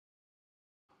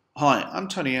Hi, I'm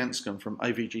Tony Anscombe from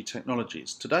AVG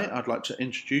Technologies. Today I'd like to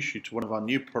introduce you to one of our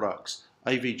new products,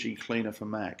 AVG Cleaner for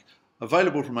Mac.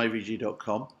 Available from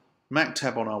avg.com, Mac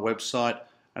tab on our website,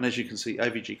 and as you can see,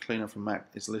 AVG Cleaner for Mac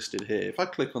is listed here. If I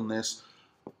click on this,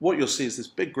 what you'll see is this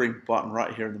big green button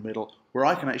right here in the middle where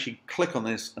I can actually click on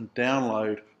this and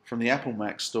download from the Apple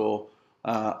Mac Store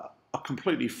a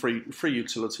completely free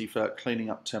utility for cleaning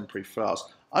up temporary files.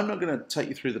 I'm not going to take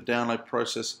you through the download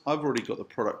process. I've already got the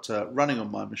product running on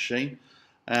my machine,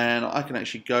 and I can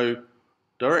actually go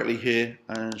directly here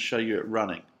and show you it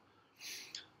running.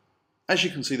 As you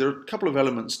can see, there are a couple of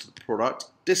elements to the product: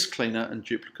 Disk Cleaner and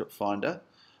Duplicate Finder.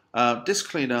 Disk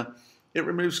Cleaner, it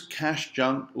removes cache,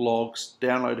 junk, logs,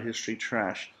 download history,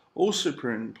 trash, all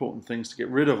super important things to get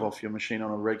rid of off your machine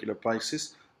on a regular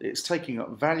basis. It's taking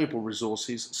up valuable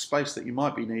resources, space that you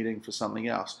might be needing for something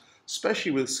else,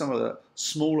 especially with some of the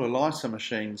smaller, lighter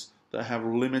machines that have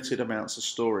limited amounts of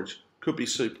storage. Could be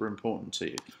super important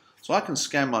to you. So I can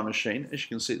scan my machine. As you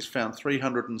can see, it's found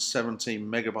 317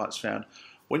 megabytes found.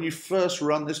 When you first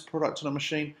run this product on a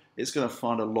machine, it's going to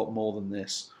find a lot more than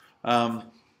this.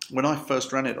 When I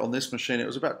first ran it on this machine, it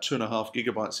was about 2.5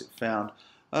 gigabytes it found.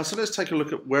 So let's take a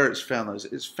look at where it's found those.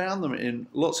 It's found them in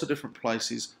lots of different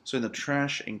places. So in the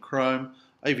trash, in Chrome,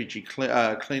 AVG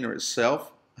Cleaner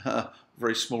itself,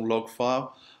 very small log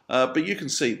file. But you can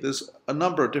see there's a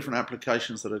number of different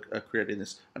applications that are creating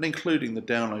this, and including the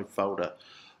download folder.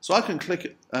 So I can click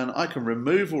it and I can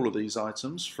remove all of these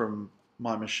items from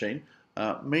my machine,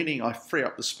 meaning I free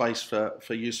up the space for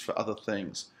use for other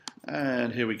things.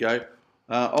 And here we go.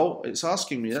 Oh, it's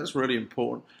asking me, that's really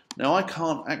important. Now I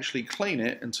can't actually clean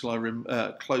it until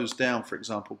I close down, for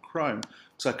example, Chrome,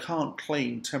 because I can't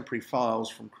clean temporary files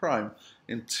from Chrome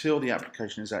until the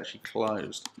application is actually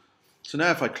closed. So now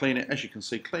if I clean it, as you can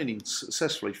see, cleaning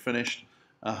successfully finished,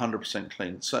 100%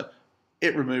 clean. So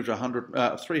it removed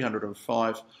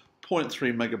 305.3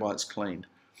 megabytes cleaned.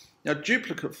 Now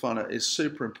Duplicate Finder is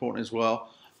super important as well.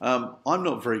 I'm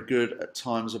not very good at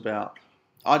times about,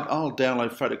 I'll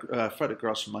download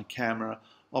photographs from my camera.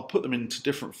 I'll put them into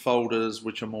different folders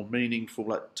which are more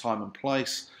meaningful at time and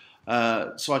place,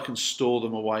 so I can store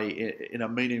them away in a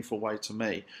meaningful way to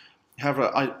me.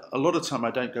 However, a lot of time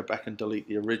I don't go back and delete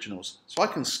the originals, so I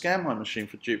can scan my machine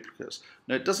for duplicates.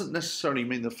 Now it doesn't necessarily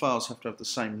mean the files have to have the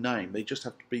same name, they just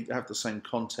have to have the same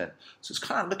content. So it's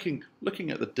kind of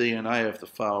looking at the DNA of the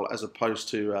file as opposed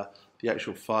to the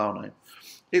actual file name.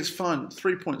 It's found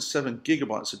 3.7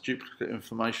 gigabytes of duplicate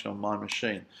information on my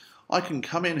machine. I can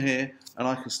come in here and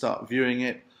I can start viewing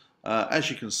it. As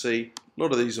you can see, a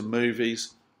lot of these are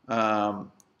movies.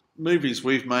 Movies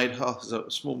we've made. Oh, there's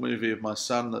a small movie of my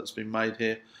son that's been made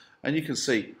here. And you can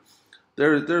see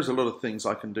there's a lot of things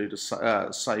I can do to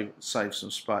save some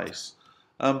space.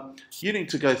 You need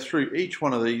to go through each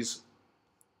one of these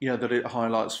that it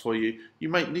highlights for you. You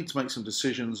may need to make some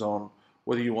decisions on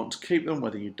whether you want to keep them,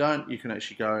 whether you don't. You can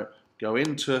actually go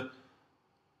into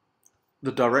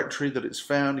the directory that it's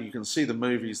found. You can see the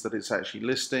movies that it's actually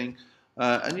listing,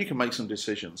 and you can make some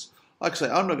decisions. Like I say,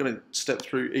 I'm not going to step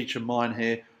through each of mine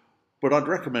here, but I'd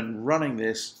recommend running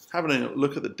this, having a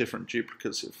look at the different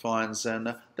duplicates it finds,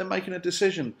 and then making a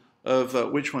decision of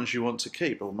which ones you want to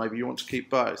keep, or maybe you want to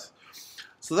keep both.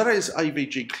 So that is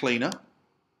AVG Cleaner.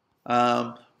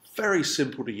 Very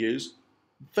simple to use,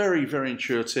 very, very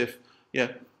intuitive.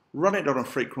 Run it on a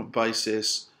frequent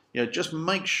basis. Just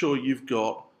make sure you've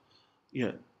got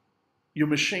your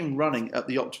machine running at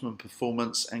the optimum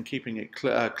performance and keeping it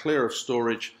clear of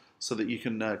storage so that you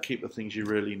can keep the things you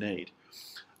really need.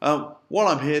 While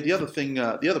I'm here, the other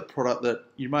product that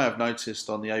you may have noticed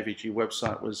on the AVG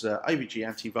website was AVG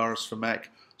Antivirus for Mac.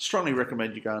 Strongly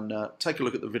recommend you go and take a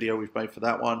look at the video we've made for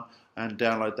that one and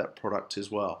download that product as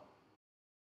well.